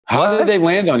How did they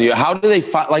land on you? How did they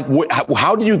find, like,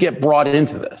 how did you get brought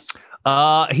into this?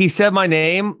 He said my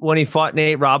name when he fought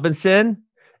Nate Robinson.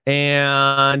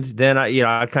 And then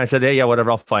I kind of said, hey, yeah,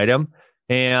 whatever, I'll fight him.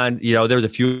 And, there was a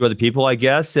few other people, I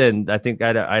guess. And I think I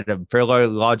had a fairly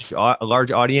large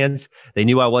audience. They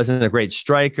knew I wasn't a great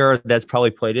striker. That's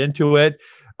probably played into it.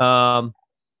 And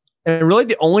really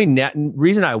the only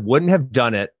reason I wouldn't have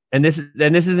done it, and this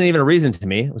isn't even a reason to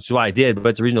me, which is why I did,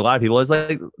 but the reason to a lot of people is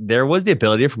like, there was the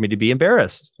ability for me to be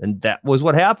embarrassed. And that was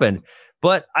what happened.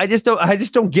 But I just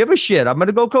don't give a shit. I'm going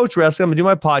to go coach wrestling. I'm going to do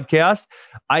my podcast.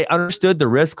 I understood the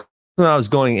risk when I was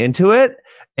going into it.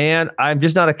 And I'm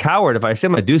just not a coward. If I say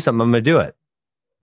I'm going to do something, I'm going to do it.